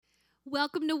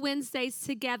Welcome to Wednesdays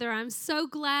Together. I'm so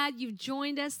glad you've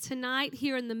joined us tonight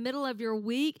here in the middle of your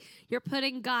week. You're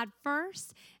putting God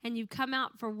first, and you've come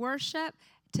out for worship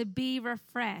to be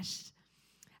refreshed.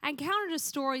 I encountered a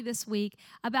story this week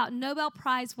about Nobel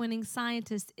Prize winning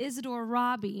scientist Isidore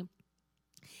Rabi.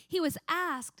 He was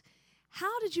asked,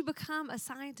 how did you become a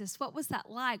scientist? What was that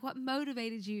like? What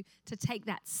motivated you to take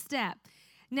that step?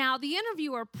 Now, the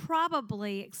interviewer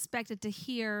probably expected to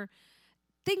hear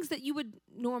things that you would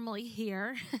normally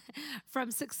hear from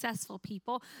successful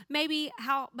people. Maybe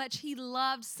how much he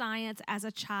loved science as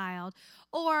a child.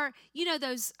 Or,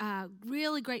 those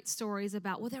really great stories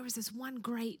about, well, there was this one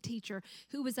great teacher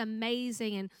who was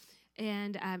amazing,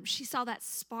 and she saw that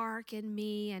spark in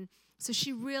me, and so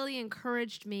she really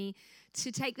encouraged me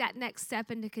to take that next step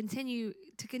and to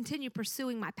continue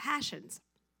pursuing my passions.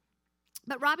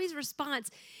 But Robbie's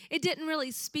response, it didn't really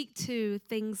speak to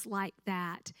things like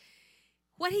that.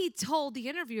 What he told the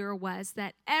interviewer was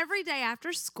that every day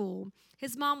after school,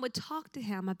 his mom would talk to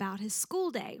him about his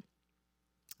school day.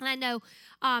 And I know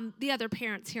the other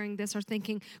parents hearing this are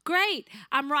thinking, great,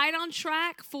 I'm right on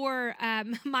track for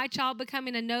my child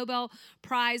becoming a Nobel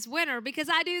Prize winner because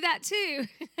I do that too.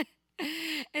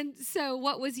 And so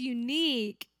what was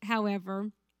unique, however,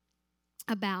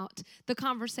 about the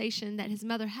conversation that his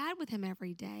mother had with him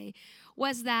every day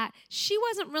was that she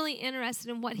wasn't really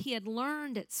interested in what he had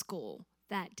learned at school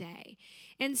that day.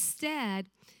 Instead,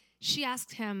 she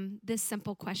asked him this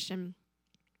simple question: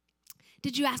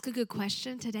 did you ask a good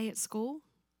question today at school?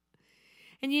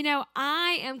 And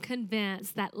I am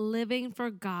convinced that living for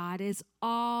God is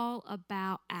all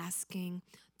about asking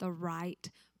the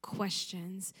right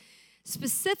questions.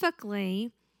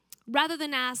 Specifically, rather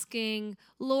than asking,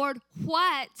 Lord,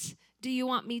 what do you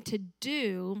want me to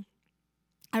do?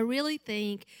 I really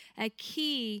think a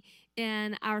key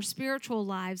in our spiritual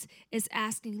lives is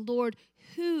asking, Lord,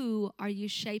 who are you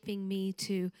shaping me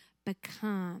to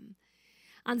become?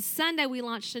 On Sunday, we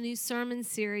launched a new sermon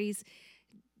series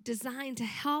designed to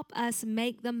help us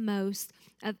make the most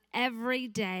of every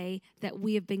day that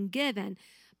we have been given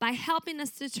by helping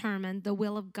us determine the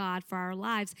will of God for our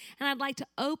lives. And I'd like to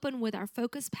open with our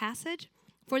focus passage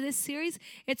for this series.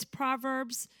 It's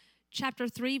Proverbs chapter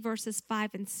 3, verses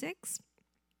 5 and 6.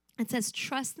 It says,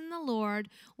 trust in the Lord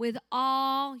with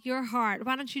all your heart.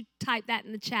 Why don't you type that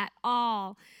in the chat?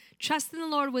 All. Trust in the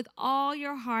Lord with all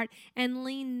your heart and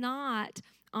lean not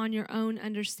on your own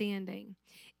understanding.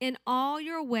 In all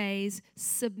your ways,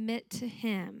 submit to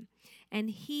him,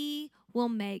 and he will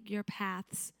make your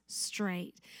paths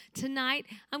straight. Tonight,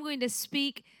 I'm going to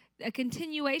speak a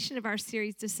continuation of our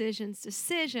series, Decisions.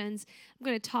 I'm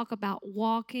going to talk about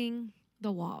walking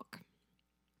the walk.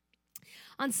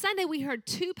 On Sunday, we heard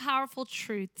two powerful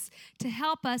truths to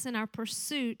help us in our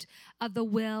pursuit of the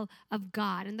will of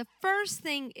God. And the first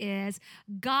thing is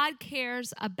God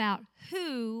cares about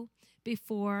who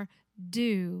before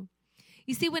do.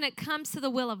 You see, when it comes to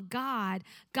the will of God,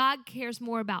 God cares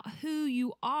more about who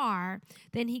you are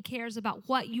than he cares about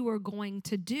what you are going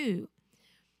to do.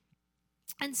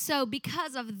 And so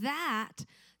because of that,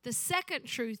 the second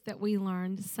truth that we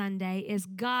learned Sunday is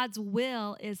God's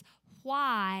will is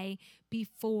why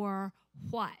before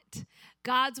what.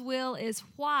 God's will is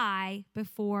why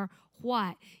before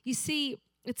what. You see,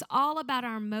 it's all about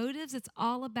our motives. It's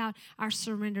all about our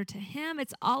surrender to him.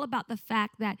 It's all about the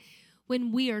fact that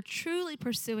when we are truly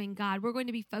pursuing God, we're going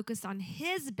to be focused on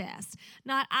his best,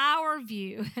 not our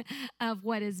view of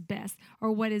what is best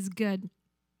or what is good.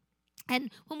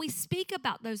 And when we speak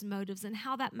about those motives and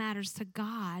how that matters to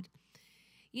God,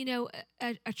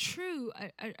 a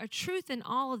truth in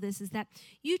all of this is that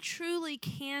you truly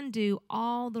can do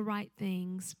all the right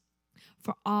things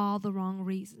for all the wrong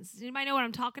reasons. Does anybody know what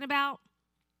I'm talking about?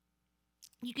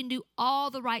 You can do all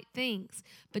the right things,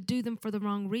 but do them for the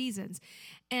wrong reasons.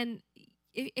 And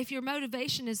if your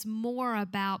motivation is more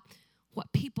about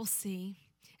what people see,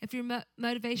 if your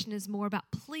motivation is more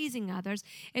about pleasing others,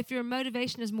 if your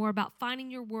motivation is more about finding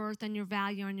your worth and your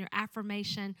value and your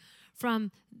affirmation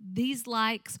from these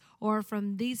likes or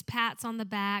from these pats on the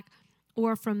back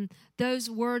or from those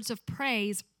words of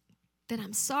praise, then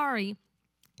I'm sorry.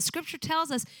 Scripture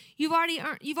tells us you've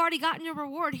already gotten your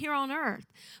reward here on earth.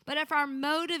 But if our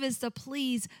motive is to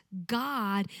please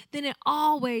God, then it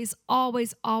always,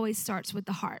 always, always starts with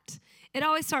the heart. It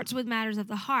always starts with matters of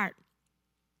the heart.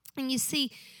 And you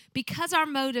see, because our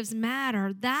motives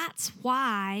matter, that's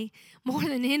why, more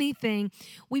than anything,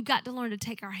 we've got to learn to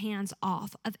take our hands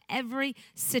off of every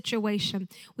situation.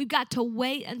 We've got to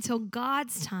wait until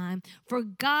God's time for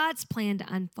God's plan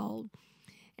to unfold.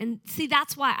 And see,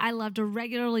 that's why I love to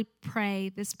regularly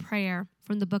pray this prayer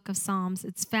from the book of Psalms.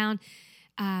 It's found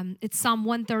It's Psalm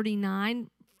 139,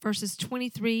 verses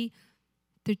 23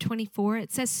 through 24.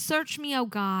 It says, "Search me, O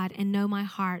God, and know my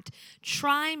heart.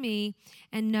 Try me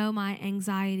and know my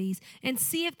anxieties, and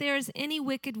see if there is any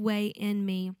wicked way in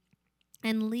me,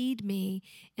 and lead me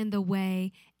in the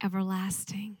way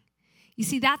everlasting." You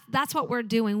see, that's what we're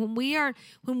doing. When we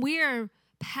are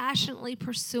passionately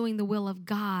pursuing the will of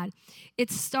God,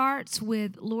 it starts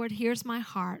with, Lord, here's my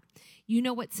heart. You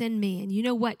know what's in me, and you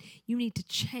know what you need to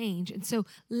change. And so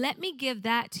let me give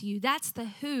that to you. That's the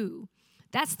who.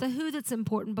 That's the who that's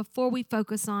important before we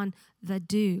focus on the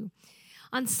do.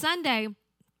 On Sunday,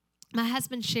 my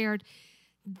husband shared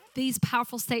these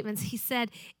powerful statements. He said,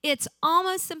 it's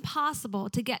almost impossible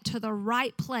to get to the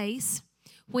right place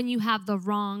when you have the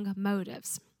wrong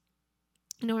motives.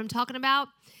 You know what I'm talking about?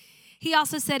 He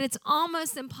also said it's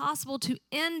almost impossible to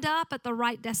end up at the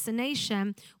right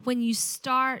destination when you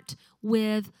start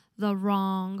with the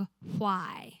wrong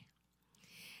why.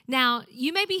 Now,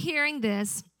 you may be hearing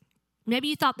this. Maybe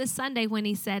you thought this Sunday when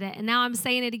he said it, and now I'm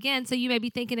saying it again, so you may be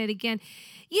thinking it again.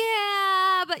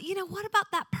 Yeah, but what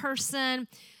about that person?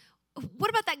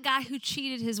 What about that guy who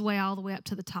cheated his way all the way up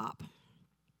to the top?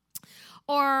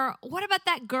 Or what about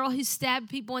that girl who stabbed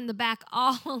people in the back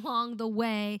all along the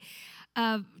way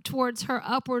towards her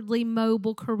upwardly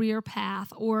mobile career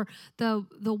path, or the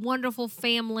wonderful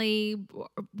family,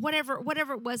 whatever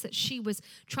it was that she was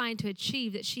trying to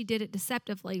achieve, that she did it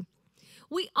deceptively?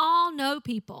 We all know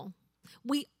people.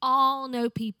 We all know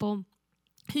people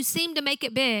who seem to make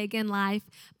it big in life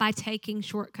by taking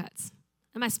shortcuts.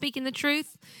 Am I speaking the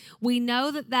truth? We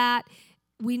know that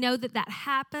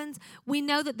happens. We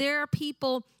know that there are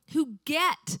people who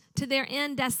get to their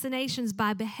end destinations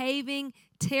by behaving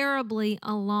terribly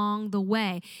along the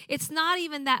way. It's not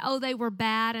even that, they were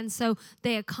bad and so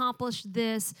they accomplished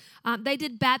this. They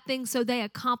did bad things, so they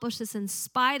accomplished this in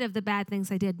spite of the bad things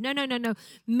they did. No.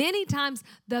 Many times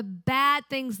the bad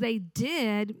things they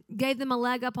did gave them a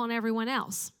leg up on everyone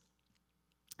else.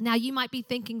 Now, you might be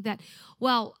thinking that,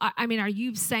 are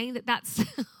you saying that that's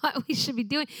what we should be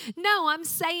doing? No, I'm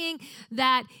saying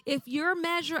that if your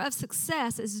measure of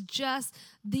success is just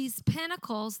these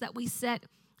pinnacles that we set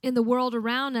in the world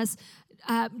around us,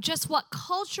 just what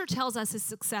culture tells us is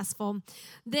successful,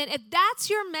 then if that's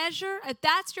your measure, if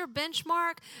that's your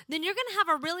benchmark, then you're going to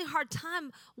have a really hard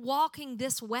time walking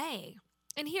this way.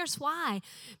 And here's why.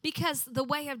 Because the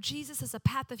way of Jesus is a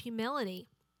path of humility.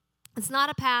 It's not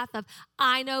a path of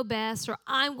I know best, or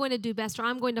I'm going to do best, or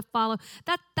I'm going to follow.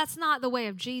 That's not the way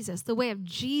of Jesus. The way of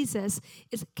Jesus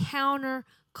is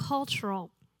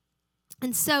counter-cultural.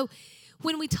 And so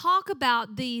when we talk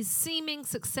about these seeming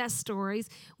success stories,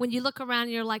 when you look around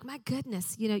and you're like, my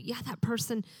goodness, that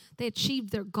person, they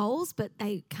achieved their goals, but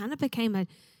they kind of became a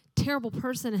terrible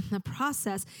person in the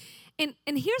process. And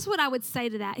here's what I would say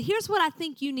to that. Here's what I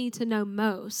think you need to know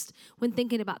most when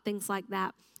thinking about things like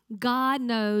that. God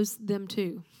knows them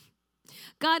too.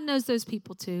 God knows those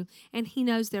people too, and he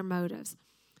knows their motives.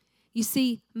 You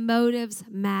see, motives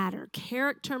matter.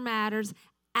 Character matters.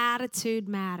 Attitude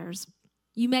matters.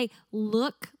 You may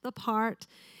look the part.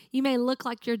 You may look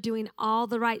like you're doing all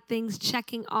the right things,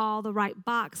 checking all the right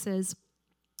boxes.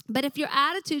 But if your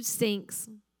attitude stinks,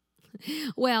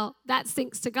 well, that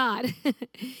stinks to God.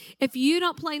 If you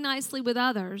don't play nicely with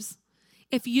others,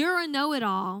 if you're a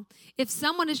know-it-all, if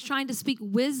someone is trying to speak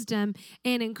wisdom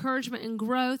and encouragement and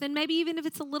growth, and maybe even if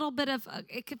it's a little bit of,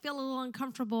 it could feel a little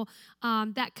uncomfortable,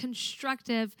 that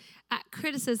constructive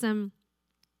criticism,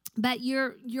 but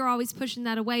you're always pushing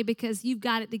that away because you've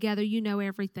got it together, you know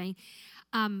everything.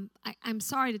 I'm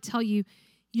sorry to tell you,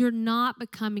 you're not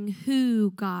becoming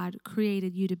who God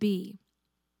created you to be.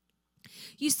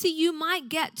 You see, you might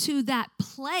get to that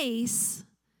place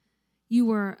you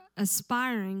were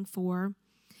aspiring for,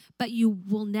 but you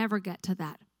will never get to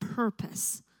that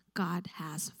purpose God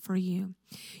has for you.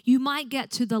 You might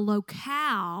get to the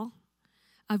locale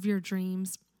of your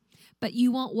dreams, but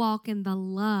you won't walk in the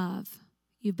love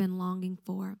you've been longing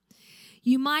for.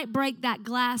 You might break that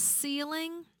glass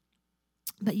ceiling,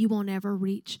 but you won't ever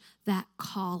reach that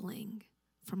calling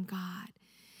from God.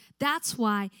 That's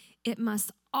why it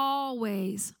must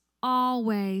always,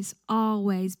 always,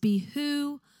 always be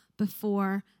who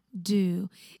before do.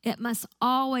 It must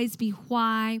always be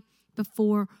why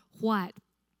before what.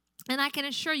 And I can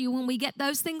assure you, when we get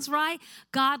those things right,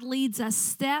 God leads us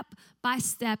step by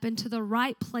step into the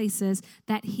right places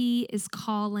that he is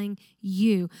calling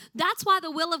you. That's why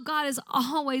the will of God is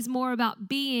always more about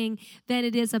being than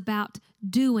it is about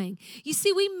doing. You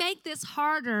see, we make this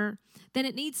harder than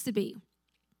it needs to be.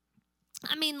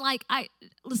 I mean,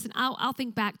 I'll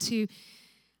think back to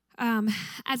um,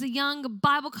 as a young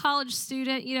Bible college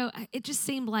student, it just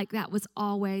seemed like that was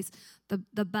always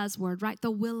the buzzword, right?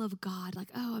 The will of God. Like,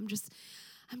 oh, I'm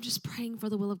just praying for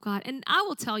the will of God. And I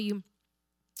will tell you,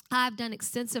 I've done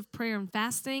extensive prayer and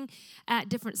fasting at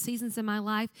different seasons in my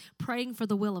life, praying for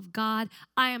the will of God.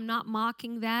 I am not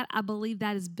mocking that. I believe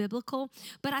that is biblical.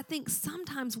 But I think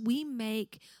sometimes we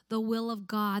make the will of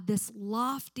God this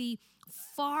lofty,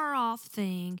 far off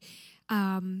thing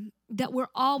that we're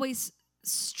always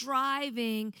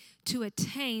striving to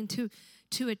attain,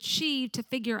 to achieve, to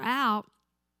figure out.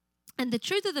 And the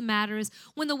truth of the matter is,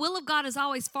 when the will of God is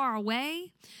always far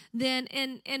away, then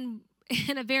in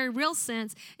a very real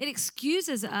sense, it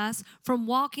excuses us from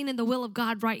walking in the will of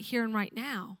God right here and right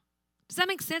now. Does that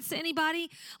make sense to anybody?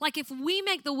 Like, if we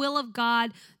make the will of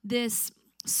God this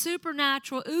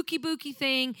supernatural, ookie-bookie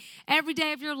thing every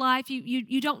day of your life,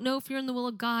 you don't know if you're in the will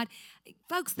of God.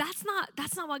 Folks, that's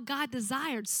not what God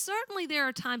desired. Certainly there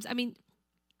are times,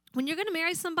 when you're going to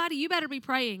marry somebody, you better be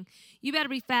praying. You better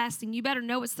be fasting. You better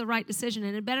know it's the right decision.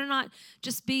 And it better not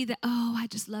just be that, oh, I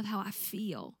just love how I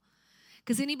feel.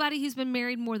 Because anybody who's been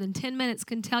married more than 10 minutes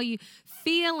can tell you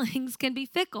feelings can be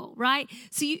fickle, right?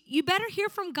 So you better hear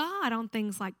from God on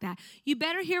things like that. You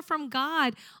better hear from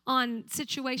God on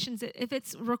situations if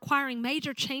it's requiring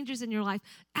major changes in your life.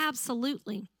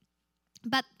 Absolutely.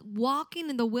 But walking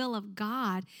in the will of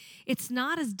God, it's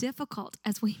not as difficult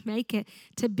as we make it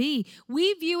to be.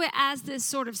 We view it as this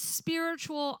sort of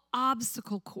spiritual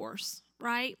obstacle course,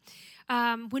 right?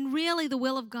 When really the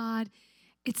will of God,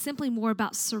 it's simply more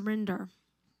about surrender.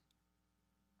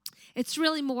 It's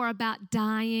really more about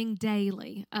dying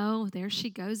daily. Oh, there she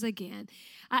goes again.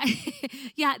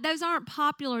 Yeah, those aren't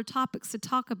popular topics to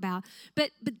talk about,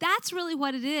 but that's really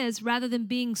what it is, rather than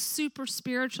being super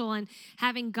spiritual and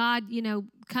having God,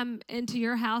 come into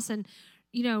your house and,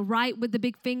 write with the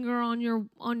big finger on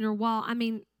your wall.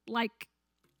 A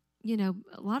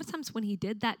lot of times when he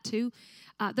did that too,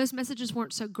 those messages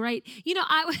weren't so great.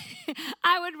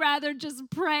 I would rather just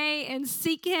pray and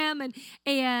seek him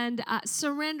and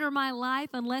surrender my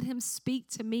life and let him speak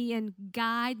to me and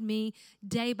guide me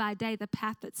day by day, the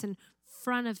path that's in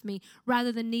front of me,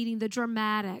 rather than needing the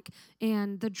dramatic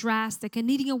and the drastic and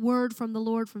needing a word from the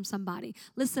Lord from somebody.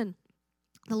 Listen,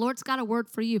 the Lord's got a word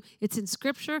for you. It's in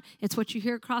Scripture. It's what you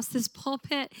hear across this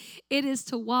pulpit. It is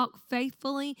to walk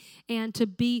faithfully and to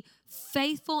be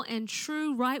faithful and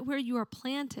true right where you are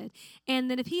planted. And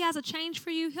then if he has a change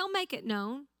for you, he'll make it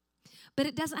known. But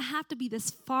it doesn't have to be this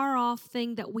far-off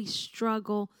thing that we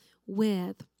struggle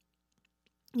with.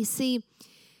 You see,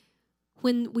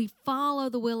 when we follow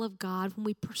the will of God, when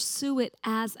we pursue it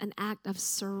as an act of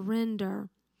surrender,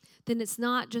 then it's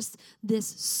not just this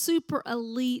super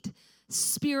elite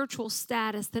spiritual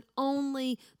status that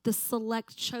only the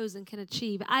select chosen can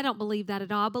achieve. I don't believe that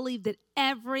at all. I believe that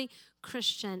every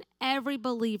Christian, every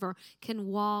believer can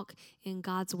walk in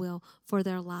God's will for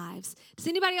their lives. Does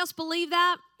anybody else believe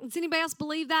that? Does anybody else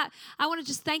believe that? I want to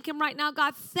just thank him right now.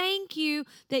 God, thank you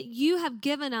that you have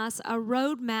given us a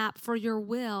roadmap for your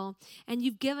will, and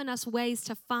you've given us ways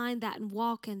to find that and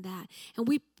walk in that. And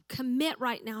we commit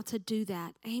right now to do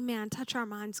that. Amen. Touch our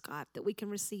minds, God, that we can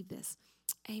receive this.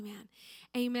 Amen.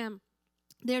 Amen.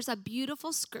 There's a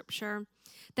beautiful scripture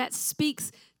that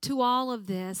speaks to all of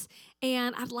this,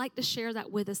 and I'd like to share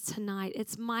that with us tonight.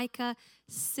 It's Micah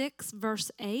 6, verse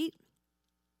 8.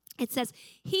 It says,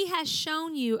 "He has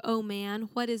shown you, O man,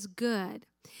 what is good.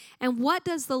 And what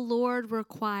does the Lord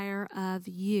require of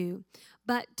you?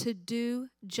 But to do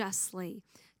justly,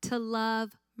 to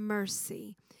love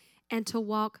mercy, and to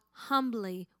walk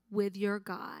humbly with your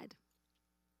God."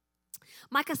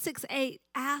 Micah 6:8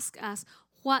 asks us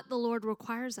what the Lord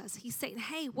requires us. He's saying,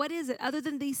 hey, what is it other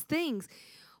than these things?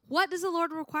 What does the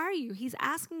Lord require you? He's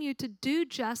asking you to do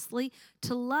justly,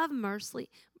 to love mercy,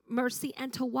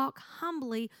 and to walk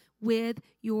humbly with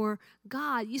your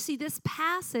God. You see, this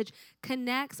passage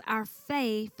connects our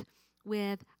faith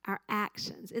with our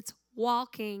actions. It's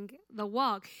walking the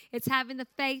walk. It's having the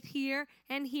faith here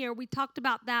and here. We talked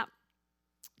about that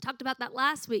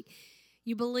last week.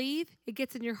 You believe, it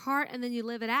gets in your heart, and then you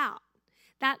live it out.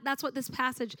 That's what this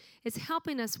passage is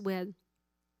helping us with.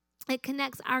 It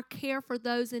connects our care for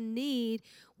those in need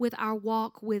with our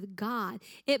walk with God.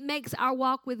 It makes our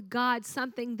walk with God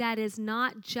something that is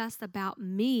not just about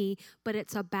me, but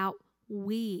it's about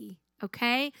we,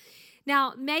 okay?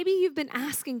 Now, maybe you've been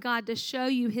asking God to show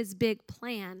you his big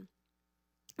plan.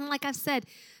 And like I said,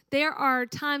 there are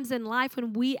times in life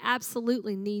when we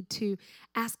absolutely need to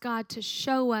ask God to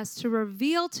show us, to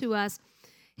reveal to us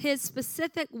His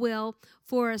specific will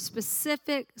for a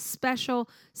specific, special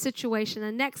situation,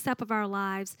 the next step of our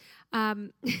lives. I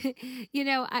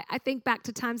think back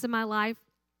to times in my life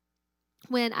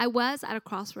when I was at a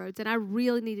crossroads and I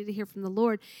really needed to hear from the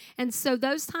Lord. And so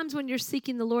those times when you're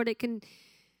seeking the Lord, it can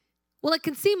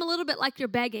seem a little bit like you're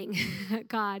begging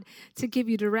God to give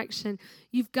you direction.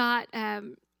 You've got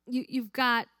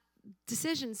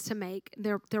decisions to make.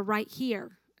 They're right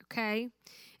here, okay?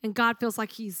 And God feels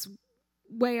like He's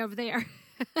way over there.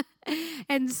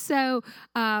 And so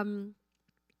I'm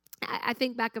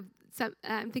thinking back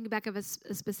of a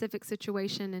specific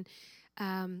situation,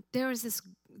 and there was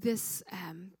this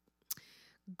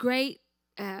great.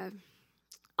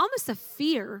 Almost a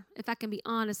fear, if I can be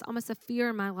honest, almost a fear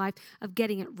in my life of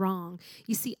getting it wrong.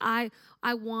 You see, I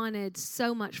wanted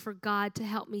so much for God to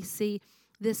help me see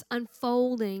this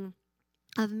unfolding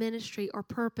of ministry or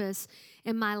purpose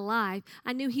in my life.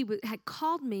 I knew He had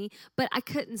called me, but I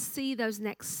couldn't see those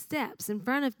next steps in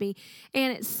front of me,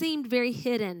 and it seemed very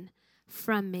hidden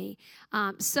from me.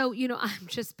 So, I'm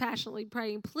just passionately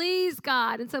praying, please,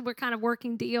 God. And so we're kind of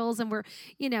working deals, and we're,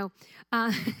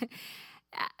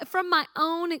 from my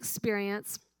own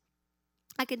experience,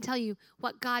 I can tell you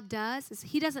what God does is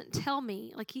He doesn't tell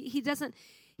me, like He's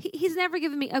never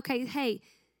given me, okay, hey,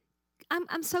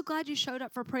 I'm so glad you showed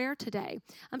up for prayer today.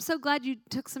 I'm so glad you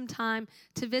took some time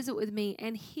to visit with me.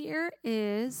 And here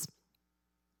is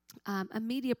a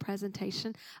media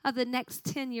presentation of the next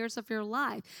 10 years of your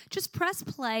life. Just press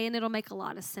play and it'll make a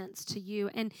lot of sense to you.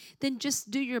 And then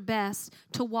just do your best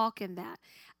to walk in that.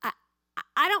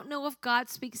 I don't know if God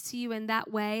speaks to you in that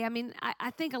way. I mean,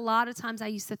 I think a lot of times I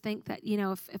used to think that,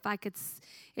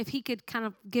 if He could kind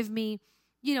of give me,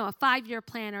 a 5-year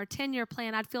plan or a 10-year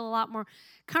plan, I'd feel a lot more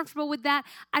comfortable with that.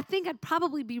 I think I'd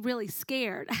probably be really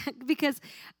scared because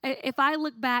if I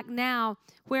look back now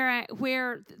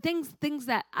where things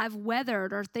that I've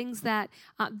weathered or things that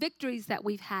victories that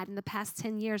we've had in the past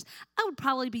 10 years, I would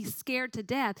probably be scared to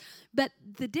death. But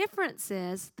the difference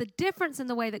in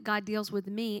the way that God deals with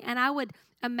me, and I would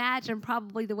imagine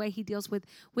probably the way He deals with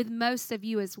most of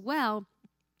you as well,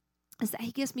 is that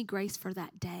He gives me grace for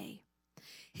that day.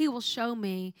 He will show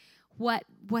me what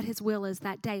His will is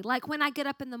that day. Like when I get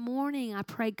up in the morning, I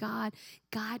pray, God,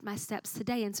 guide my steps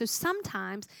today. And so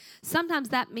sometimes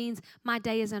that means my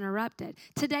day is interrupted.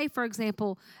 Today, for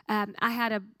example, I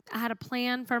had a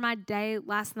plan for my day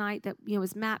last night that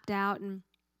was mapped out and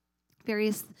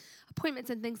various appointments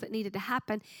and things that needed to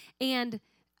happen. And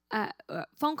a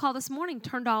phone call this morning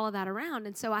turned all of that around.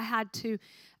 And so I had to.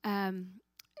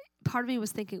 Part of me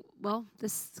was thinking, well,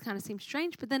 this kind of seems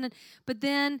strange. But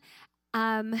then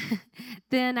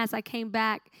as I came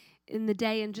back in the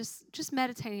day and just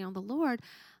meditating on the Lord,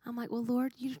 I'm like, well,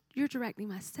 Lord, you're directing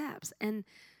my steps. And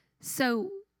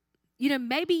so,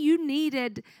 maybe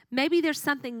there's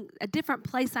a different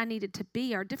place I needed to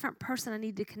be or a different person I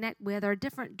needed to connect with or a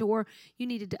different door you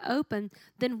needed to open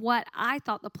than what I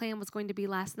thought the plan was going to be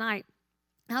last night.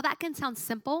 Now, that can sound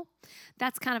simple.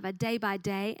 That's kind of a day by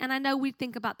day. And I know we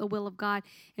think about the will of God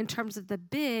in terms of the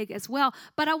big as well.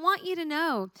 But I want you to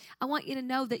know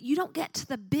that you don't get to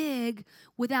the big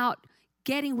without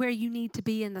getting where you need to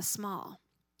be in the small,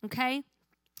 okay?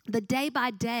 The day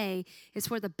by day is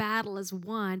where the battle is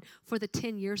won for the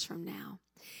 10 years from now.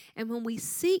 And when we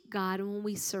seek God and when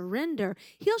we surrender,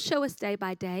 He'll show us day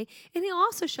by day, and He'll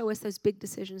also show us those big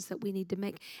decisions that we need to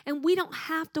make. And we don't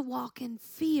have to walk in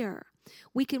fear.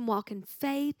 We can walk in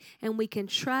faith, and we can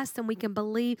trust, and we can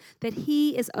believe that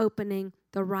He is opening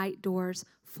the right doors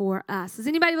for us. Does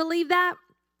anybody believe that?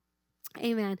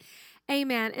 Amen.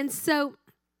 Amen. And so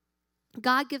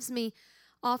God gives me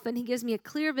a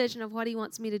clear vision of what He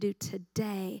wants me to do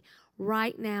today,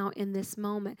 right now in this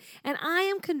moment. And I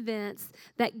am convinced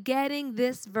that getting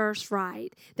this verse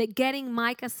right, that getting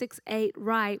Micah 6:8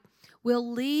 right,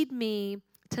 will lead me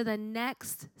to the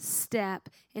next step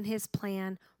in His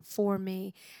plan for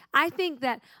me. I think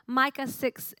that Micah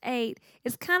 6:8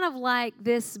 is kind of like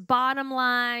this bottom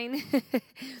line.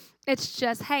 It's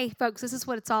just, hey, folks, this is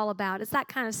what it's all about. It's that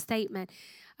kind of statement.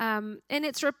 And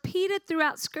it's repeated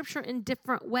throughout Scripture in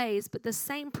different ways, but the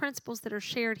same principles that are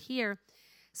shared here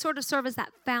sort of serve as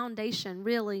that foundation,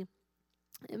 really,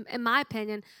 in my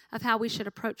opinion, of how we should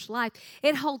approach life.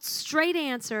 It holds straight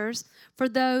answers for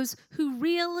those who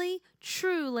really,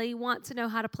 truly want to know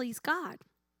how to please God.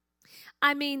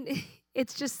 I mean,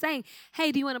 it's just saying,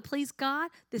 hey, do you want to please God?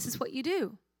 This is what you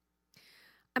do.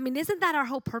 I mean, isn't that our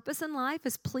whole purpose in life,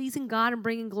 is pleasing God and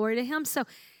bringing glory to Him? So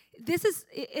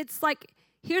it's like,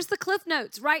 Here's the Cliff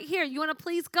Notes right here. You want to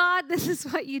please God? This is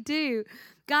what you do.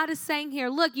 God is saying here,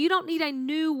 look, you don't need a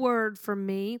new word from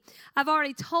me. I've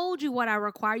already told you what I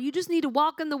require. You just need to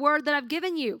walk in the word that I've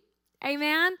given you.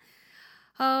 Amen?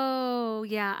 Oh,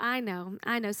 yeah, I know.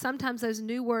 Sometimes those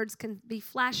new words can be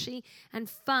flashy and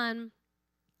fun.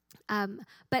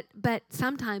 But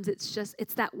sometimes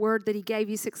it's that word that he gave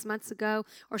you 6 months ago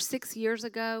or 6 years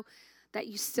ago that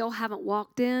you still haven't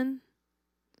walked in.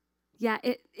 Yeah,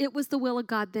 it was the will of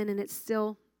God then, and it's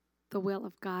still the will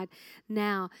of God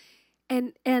now.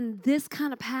 And this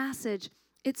kind of passage,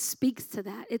 it speaks to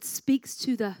that. It speaks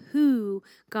to the who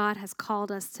God has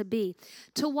called us to be.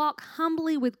 To walk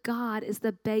humbly with God is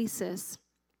the basis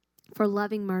for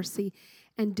loving mercy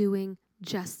and doing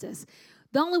justice.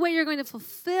 The only way you're going to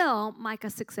fulfill Micah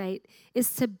 6:8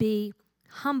 is to be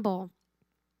humble.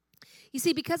 You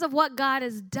see, because of what God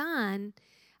has done,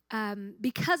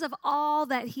 because of all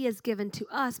that he has given to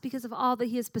us, because of all that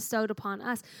he has bestowed upon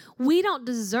us, we don't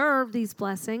deserve these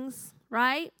blessings,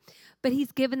 right? But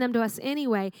he's given them to us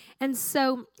anyway. And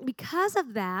so because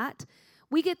of that,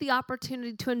 we get the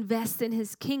opportunity to invest in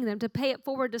his kingdom, to pay it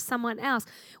forward to someone else.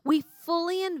 We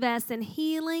fully invest in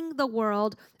healing the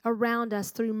world around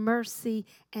us through mercy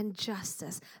and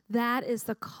justice. That is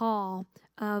the call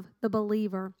of the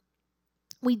believer.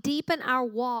 We deepen our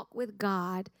walk with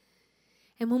God.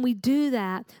 And when we do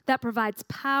that, that provides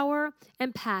power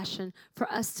and passion for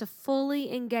us to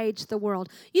fully engage the world.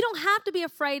 You don't have to be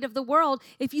afraid of the world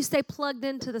if you stay plugged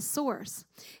into the source.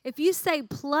 If you stay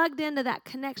plugged into that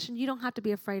connection, you don't have to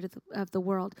be afraid of the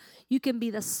world. You can be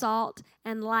the salt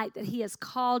and light that he has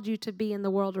called you to be in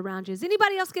the world around you. Does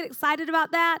anybody else get excited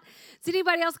about that? Does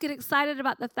anybody else get excited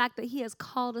about the fact that he has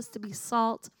called us to be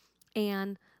salt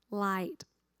and light?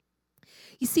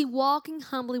 You see, walking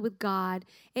humbly with God,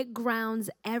 it grounds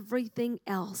everything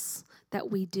else that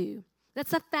we do.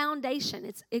 That's a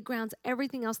foundation. It grounds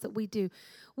everything else that we do.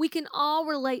 We can all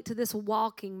relate to this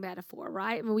walking metaphor,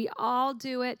 right? I mean, we all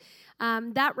do it.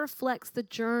 That reflects the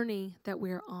journey that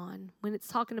we're on when it's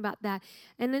talking about that.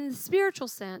 And in the spiritual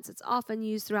sense, it's often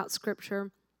used throughout Scripture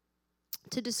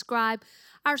to describe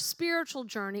our spiritual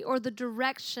journey or the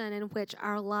direction in which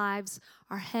our lives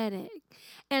are heading.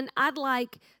 And I'd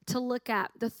like to look at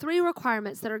the 3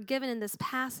 requirements that are given in this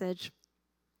passage.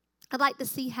 I'd like to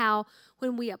see how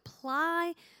when we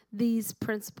apply these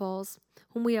principles,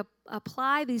 when we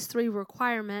apply these 3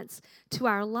 requirements to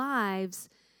our lives,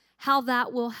 how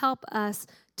that will help us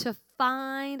to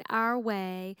find our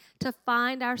way, to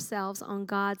find ourselves on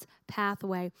God's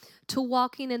pathway, to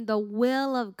walking in the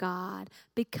will of God,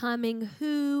 becoming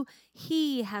who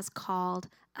he has called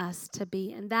us to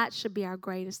be. And that should be our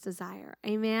greatest desire.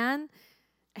 Amen?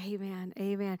 Amen.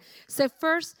 Amen. So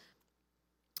first,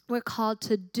 we're called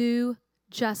to do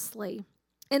justly.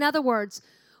 In other words,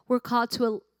 we're called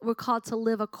to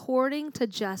live according to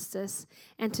justice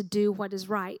and to do what is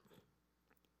right.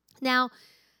 Now,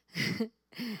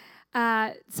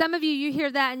 some of you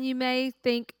hear that and you may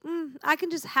think, I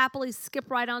can just happily skip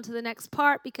right on to the next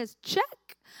part because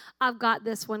check, I've got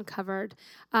this one covered.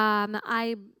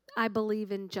 I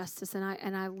believe in justice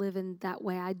and I live in that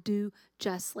way. I do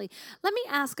justly. Let me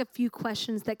ask a few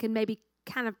questions that can maybe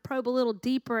kind of probe a little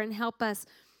deeper and help us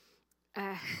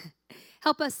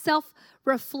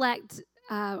self-reflect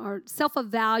or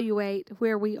self-evaluate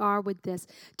where we are with this.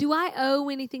 Do I owe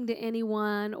anything to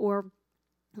anyone or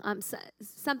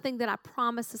something that I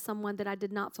promised to someone that I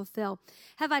did not fulfill?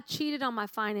 Have I cheated on my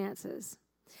finances?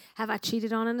 Have I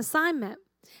cheated on an assignment?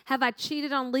 Have I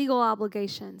cheated on legal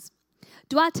obligations?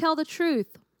 Do I tell the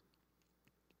truth?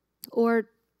 Or,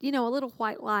 a little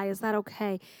white lie, is that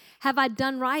okay? Have I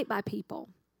done right by people?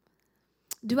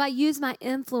 Do I use my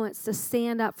influence to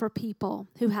stand up for people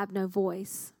who have no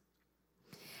voice?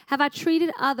 Have I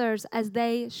treated others as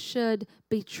they should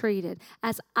be treated,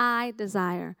 as I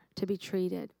desire to be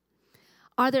treated?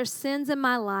 Are there sins in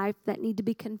my life that need to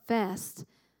be confessed,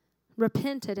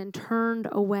 repented, and turned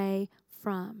away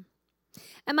from?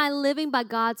 Am I living by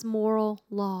God's moral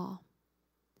law?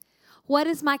 What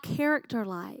is my character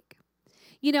like?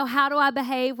 How do I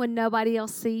behave when nobody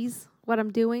else sees what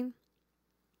I'm doing?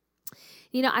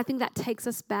 I think that takes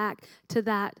us back to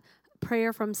that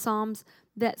prayer from Psalms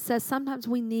that says sometimes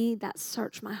we need that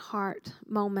search my heart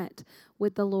moment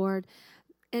with the Lord.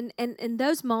 And in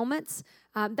those moments,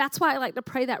 that's why I like to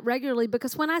pray that regularly,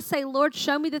 because when I say, Lord,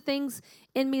 show me the things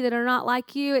in me that are not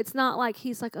like you, it's not like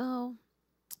he's like, oh,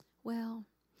 well,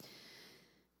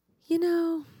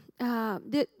 you're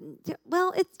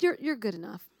good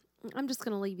enough. I'm just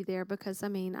going to leave you there because, I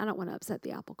don't want to upset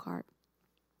the apple cart.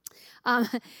 And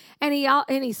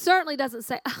he certainly doesn't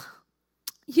say, oh,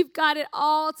 You've got it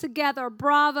all together.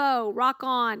 Bravo. Rock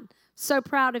on. So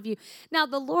proud of you. Now,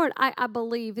 the Lord, I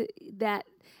believe that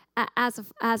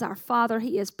as our Father,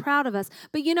 He is proud of us.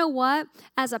 But you know what?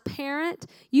 As a parent,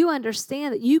 you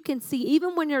understand that you can see,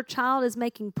 even when your child is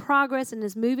making progress and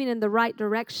is moving in the right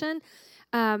direction,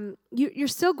 you're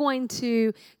still going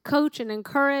to coach and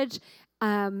encourage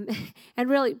and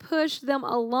really push them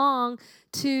along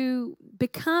to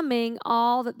becoming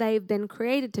all that they've been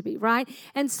created to be, right?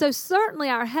 And so certainly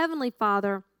our Heavenly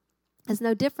Father is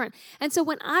no different. And so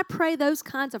when I pray those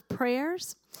kinds of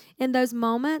prayers in those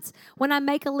moments, when I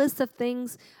make a list of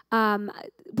things, when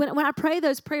I pray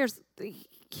those prayers,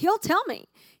 He'll tell me.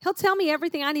 He'll tell me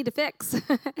everything I need to fix.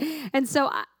 And so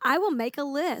I will make a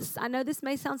list. I know this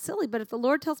may sound silly, but if the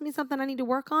Lord tells me something I need to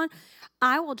work on,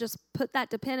 I will just put that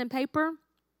to pen and paper,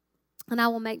 and I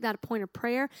will make that a point of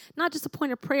prayer. Not just a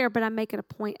point of prayer, but I make it a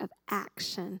point of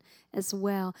action as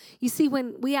well. You see,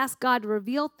 when we ask God to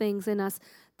reveal things in us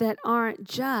that aren't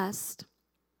just,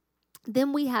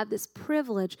 then we have this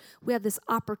privilege, we have this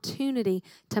opportunity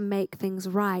to make things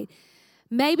right.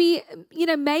 Maybe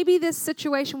this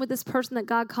situation with this person that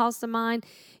God calls to mind,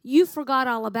 you forgot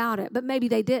all about it, but maybe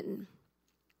they didn't.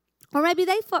 Or maybe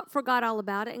they forgot all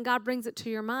about it and God brings it to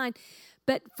your mind,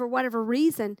 but for whatever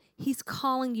reason, He's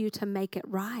calling you to make it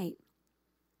right.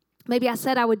 Maybe I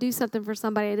said I would do something for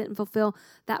somebody, I didn't fulfill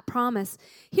that promise.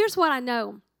 Here's what I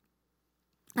know.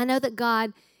 I know that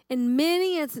God, in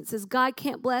many instances, God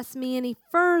can't bless me any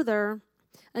further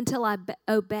until I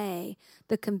obey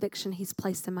the conviction He's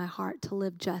placed in my heart to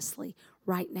live justly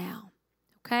right now.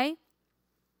 Okay?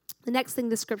 The next thing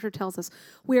the scripture tells us,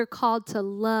 we are called to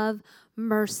love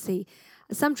mercy.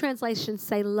 Some translations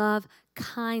say love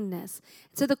kindness.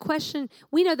 So the question,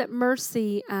 we know that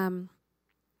mercy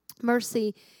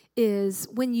is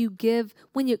when you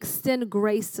extend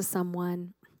grace to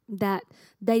someone that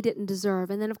they didn't deserve.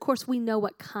 And then, of course, we know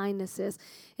what kindness is.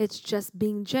 It's just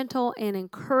being gentle and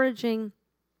encouraging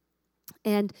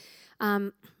and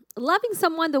loving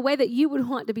someone the way that you would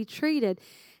want to be treated.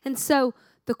 And so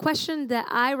the question that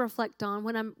I reflect on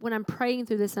when I'm praying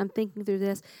through this and I'm thinking through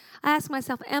this, I ask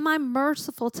myself, am I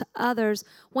merciful to others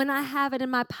when I have it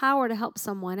in my power to help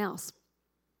someone else?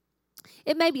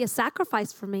 It may be a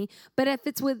sacrifice for me, but if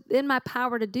it's within my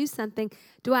power to do something,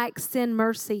 do I extend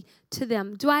mercy to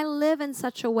them? Do I live in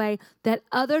such a way that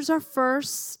others are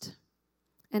first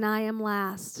and I am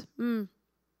last?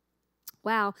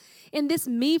 Wow. In this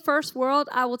me first world,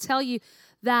 I will tell you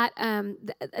that an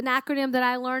acronym that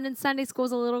I learned in Sunday school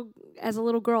as a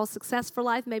little girl, Success for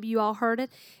Life, maybe you all heard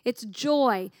it. It's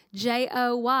JOY,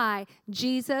 J-O-Y,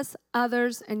 Jesus,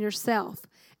 others, and yourself.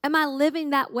 Am I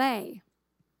living that way?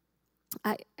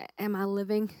 Am I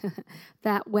living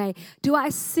that way? Do I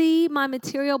see my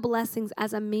material blessings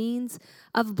as a means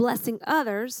of blessing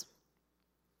others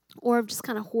or of just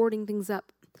kind of hoarding things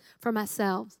up for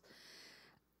myself?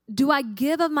 Do I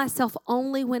give of myself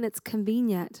only when it's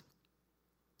convenient?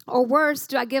 Or worse,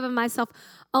 do I give of myself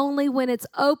only when it's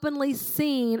openly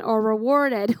seen or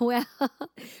rewarded? Well,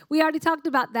 we already talked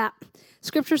about that.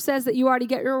 Scripture says that you already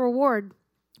get your reward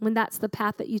when that's the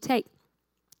path that you take.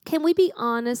 Can we be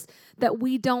honest that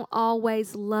we don't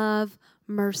always love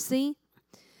mercy?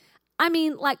 I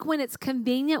mean, like when it's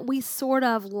convenient, we sort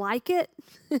of like it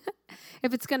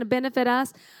if it's going to benefit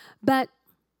us. But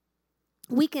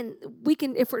we can,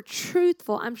 if we're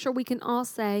truthful, I'm sure we can all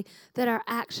say that our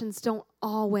actions don't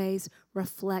always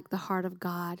reflect the heart of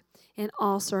God in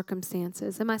all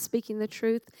circumstances. Am I speaking the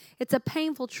truth? It's a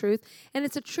painful truth, and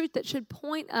it's a truth that should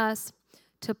point us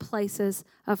to places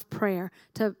of prayer,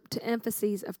 to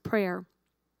emphases of prayer.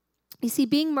 You see,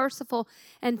 being merciful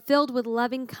and filled with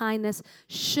loving kindness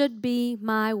should be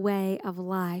my way of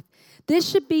life. This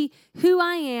should be who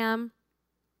I am,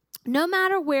 no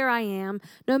matter where I am,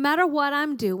 no matter what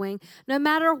I'm doing, no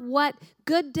matter what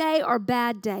good day or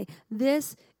bad day.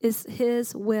 This is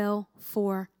His will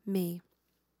for me.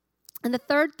 And the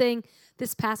third thing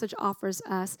this passage offers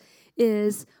us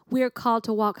is we are called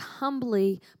to walk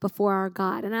humbly before our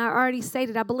God. And I already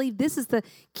stated, I believe this is the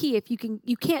key. If you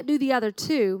can't do the other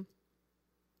two.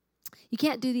 You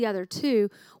can't do the other two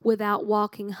without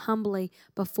walking humbly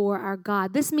before our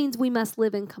God. This means we must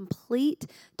live in complete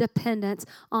dependence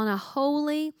on a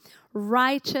holy,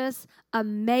 righteous,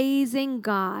 amazing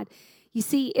God. You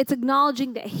see, it's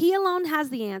acknowledging that He alone has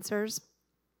the answers,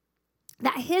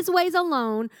 that His ways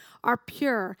alone are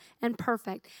pure and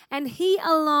perfect, and He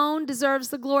alone deserves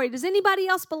the glory. Does anybody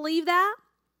else believe that?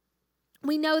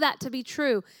 We know that to be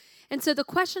true. And so the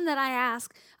question that I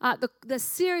ask, the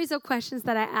series of questions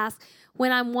that I ask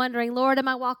when I'm wondering, Lord, am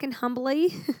I walking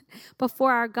humbly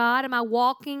before our God? Am I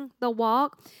walking the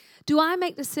walk? Do I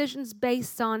make decisions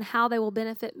based on how they will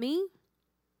benefit me?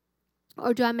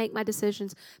 Or do I make my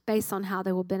decisions based on how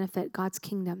they will benefit God's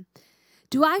kingdom?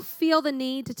 Do I feel the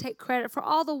need to take credit for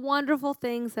all the wonderful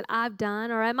things that I've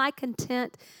done, or am I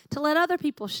content to let other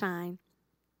people shine?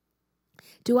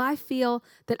 Do I feel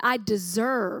that I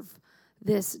deserve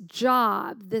this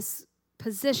job, this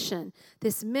position,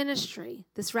 this ministry,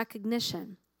 this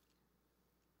recognition?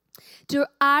 Do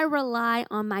I rely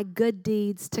on my good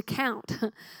deeds to count,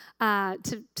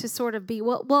 to sort of be,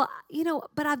 well,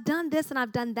 but I've done this and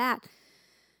I've done that,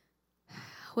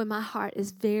 when my heart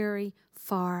is very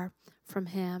far from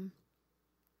Him?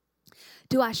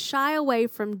 Do I shy away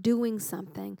from doing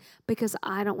something because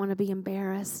I don't want to be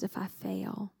embarrassed if I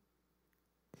fail?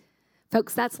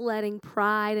 Folks, that's letting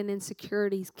pride and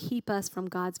insecurities keep us from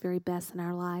God's very best in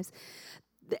our lives.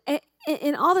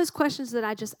 In all those questions that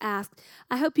I just asked,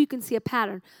 I hope you can see a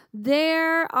pattern.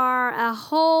 There are a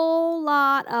whole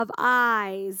lot of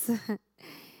I's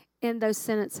in those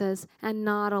sentences and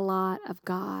not a lot of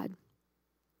God.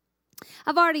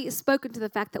 I've already spoken to the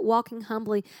fact that walking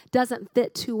humbly doesn't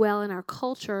fit too well in our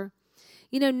culture.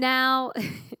 Now,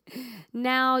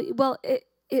 well,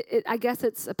 I guess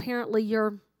it's apparently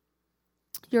your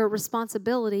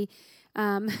responsibility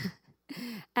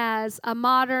as a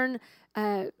modern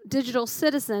digital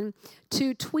citizen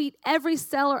to tweet every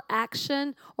stellar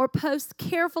action or post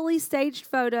carefully staged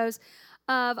photos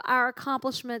of our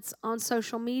accomplishments on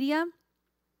social media.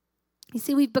 You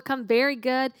see, we've become very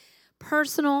good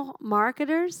personal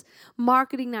marketers,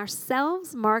 marketing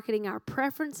ourselves, marketing our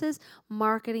preferences,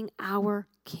 marketing our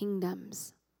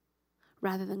kingdoms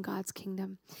rather than God's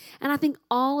kingdom. And I think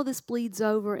all of this bleeds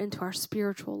over into our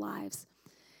spiritual lives.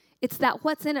 It's that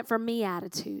what's in it for me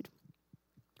attitude.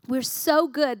 We're so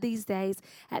good these days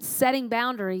at setting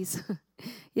boundaries.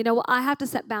 I have to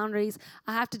set boundaries.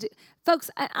 I have to do.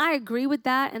 Folks, I agree with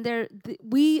that, and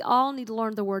we all need to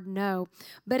learn the word no.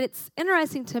 But it's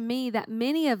interesting to me that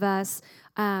many of us,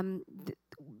 the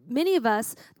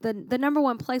number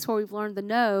one place where we've learned the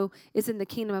no is in the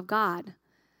kingdom of God.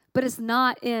 But it's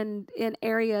not in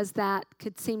areas that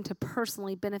could seem to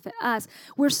personally benefit us.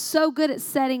 We're so good at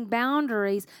setting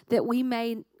boundaries that we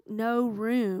make no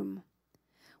room.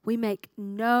 We make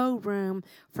no room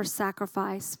for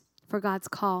sacrifice for God's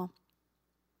call.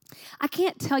 I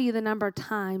can't tell you the number of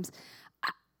times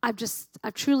I've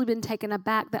truly been taken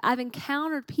aback that I've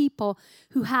encountered people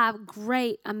who have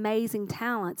great, amazing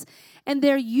talents. And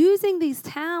they're using these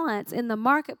talents in the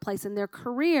marketplace, in their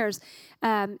careers,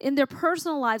 in their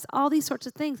personal lives, all these sorts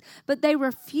of things. But they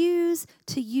refuse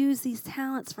to use these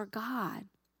talents for God.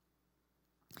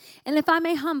 And if I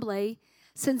may humbly,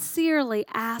 sincerely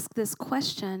ask this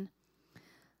question,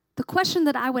 the question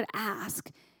that I would ask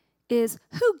is,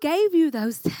 who gave you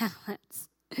those talents?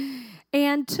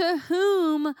 And to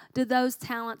whom do those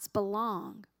talents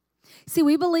belong? See,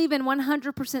 we believe in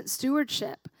 100%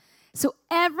 stewardship. So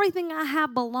everything I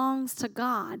have belongs to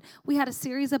God. We had a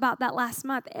series about that last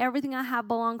month. Everything I have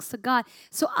belongs to God.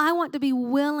 So I want to be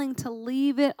willing to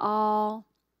leave it all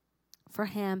for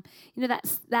Him.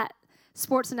 That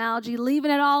sports analogy,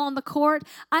 leaving it all on the court.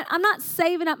 I'm not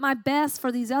saving up my best for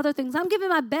these other things. I'm giving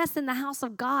my best in the house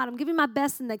of God. I'm giving my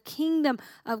best in the kingdom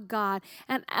of God.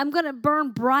 And I'm going to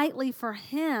burn brightly for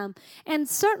Him. And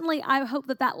certainly I hope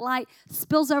that light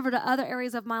spills over to other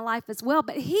areas of my life as well.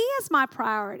 But He is my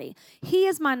priority. He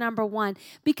is my number one,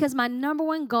 because my number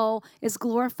one goal is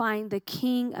glorifying the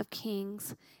King of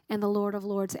Kings and the Lord of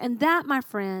Lords. And that, my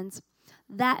friends,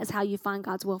 that is how you find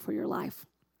God's will for your life.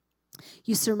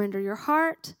 You surrender your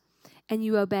heart and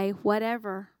you obey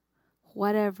whatever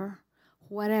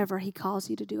He calls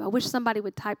you to do. I wish somebody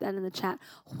would type that in the chat.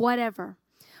 Whatever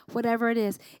it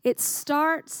is. It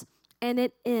starts and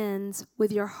it ends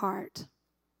with your heart.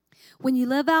 When you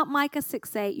live out Micah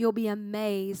 6:8, you'll be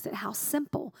amazed at how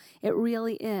simple it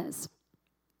really is.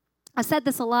 I said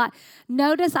this a lot.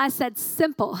 Notice I said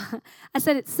simple. I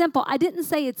said it's simple. I didn't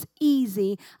say it's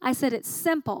easy. I said it's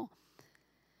simple.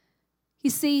 You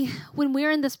see, when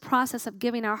we're in this process of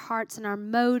giving our hearts and our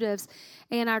motives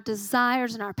and our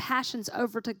desires and our passions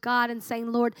over to God and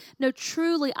saying, Lord, no,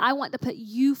 truly, I want to put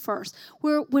you first.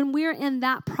 When we're in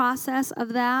that process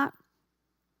of that,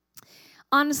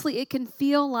 honestly, it can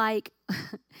feel like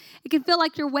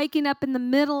you're waking up in the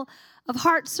middle of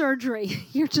heart surgery.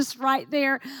 You're just right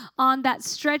there on that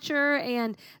stretcher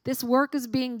and this work is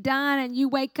being done and you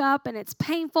wake up and it's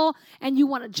painful and you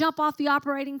want to jump off the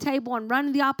operating table and run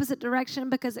in the opposite direction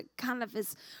because it kind of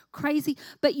is crazy.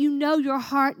 But you know your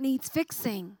heart needs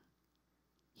fixing.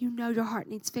 You know your heart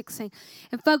needs fixing.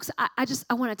 And folks, I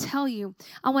want to tell you,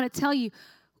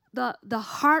 the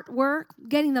heart work,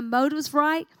 getting the motives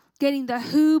right, getting the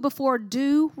who before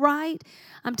do right.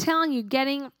 I'm telling you,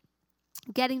 getting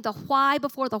the why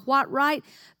before the what right.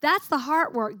 That's the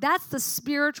heart work. That's the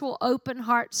spiritual open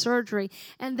heart surgery.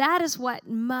 And that is what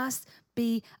must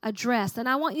be addressed. And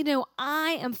I want you to know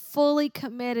I am fully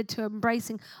committed to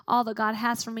embracing all that God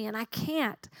has for me. And I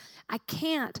can't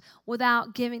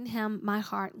without giving him my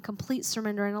heart and complete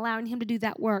surrender and allowing him to do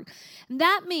that work. And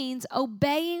that means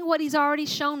obeying what he's already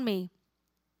shown me.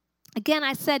 Again,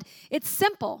 I said it's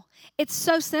simple. It's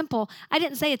so simple. I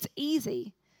didn't say it's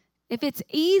easy. If it's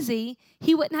easy,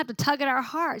 he wouldn't have to tug at our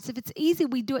hearts. If it's easy,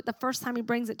 we do it the first time he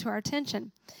brings it to our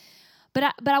attention.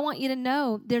 But I want you to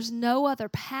know there's no other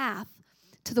path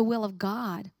to the will of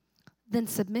God than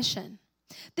submission.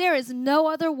 There is no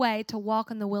other way to walk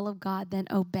in the will of God than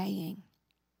obeying.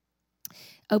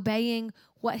 Obeying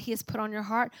what he has put on your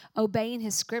heart, obeying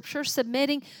his scripture,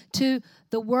 submitting to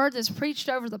the word that's preached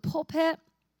over the pulpit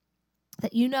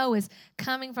that you know is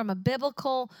coming from a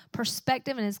biblical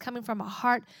perspective and is coming from a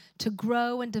heart to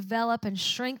grow and develop and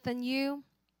strengthen you.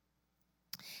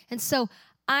 And so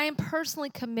I am personally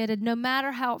committed, no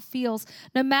matter how it feels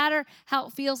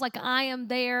like I am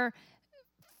there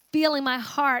feeling my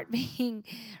heart being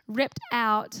ripped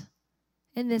out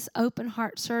in this open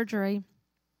heart surgery.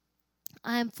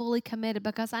 I am fully committed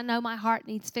because I know my heart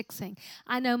needs fixing.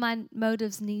 I know my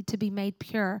motives need to be made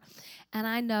pure. And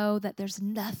I know that there's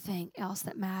nothing else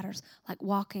that matters like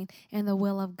walking in the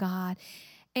will of God.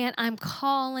 And I'm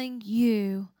calling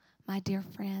you, my dear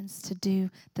friends, to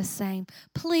do the same.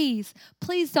 Please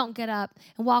don't get up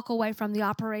and walk away from the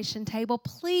operation table.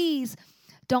 Please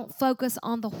don't focus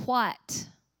on the what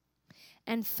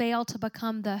and fail to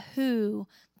become the who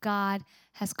God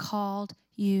has called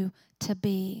you to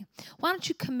be. Why don't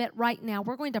you commit right now?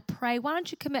 We're going to pray. Why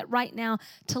don't you commit right now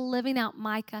to living out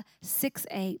Micah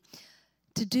 6:8,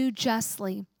 to do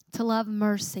justly, to love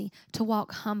mercy, to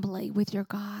walk humbly with your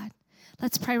God.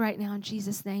 Let's pray right now in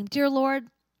Jesus' name. Dear Lord,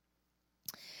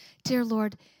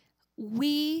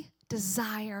 we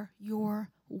desire your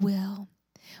will.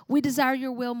 We desire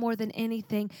your will more than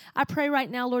anything. I pray right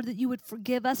now, Lord, that you would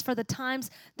forgive us for the times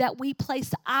that we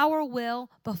placed our will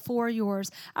before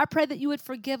yours. I pray that you would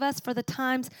forgive us for the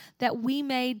times that we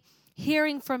made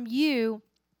hearing from you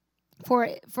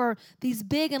for these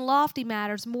big and lofty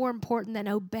matters more important than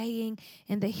obeying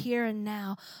in the here and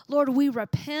now. Lord, we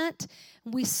repent,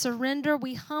 we surrender,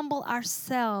 we humble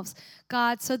ourselves,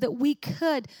 God, so that we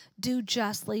could do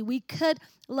justly, we could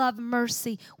love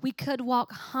mercy, we could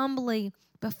walk humbly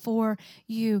before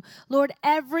you. Lord,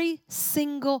 every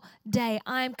single day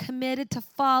I am committed to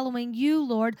following you,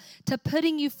 Lord, to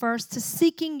putting you first, to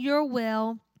seeking your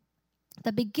will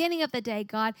the beginning of the day,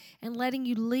 God, and letting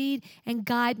you lead and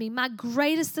guide me. My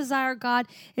greatest desire, God,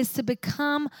 is to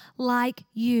become like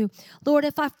you. Lord,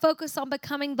 if I focus on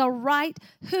becoming the right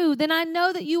who, then I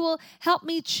know that you will help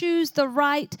me choose the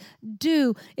right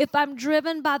do. If I'm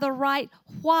driven by the right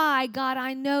why, God,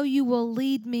 I know you will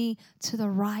lead me to the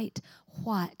right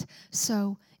what.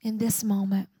 So in this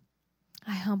moment,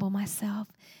 I humble myself.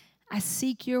 I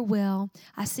seek your will.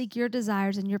 I seek your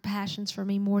desires and your passions for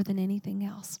me more than anything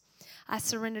else. I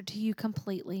surrender to you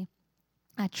completely.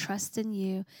 I trust in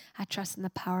you. I trust in the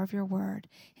power of your word.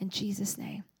 In Jesus'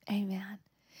 name, amen.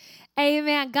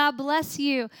 Amen. God bless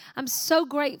you. I'm so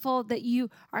grateful that you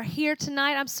are here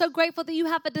tonight. I'm so grateful that you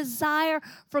have a desire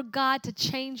for God to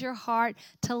change your heart,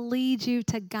 to lead you,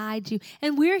 to guide you.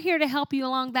 And we're here to help you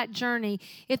along that journey.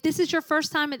 If this is your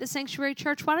first time at the Sanctuary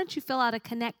Church, why don't you fill out a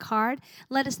Connect card?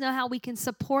 Let us know how we can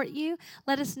support you.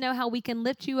 Let us know how we can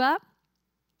lift you up.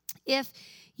 If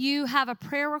you have a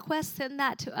prayer request, send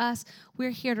that to us.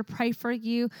 We're here to pray for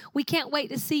you. We can't wait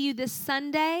to see you this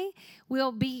Sunday.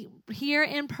 We'll be here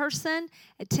in person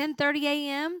at 10:30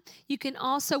 a.m. You can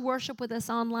also worship with us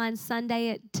online Sunday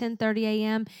at 10:30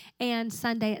 a.m. and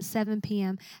Sunday at 7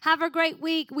 p.m. Have a great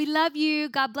week. We love you.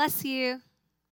 God bless you.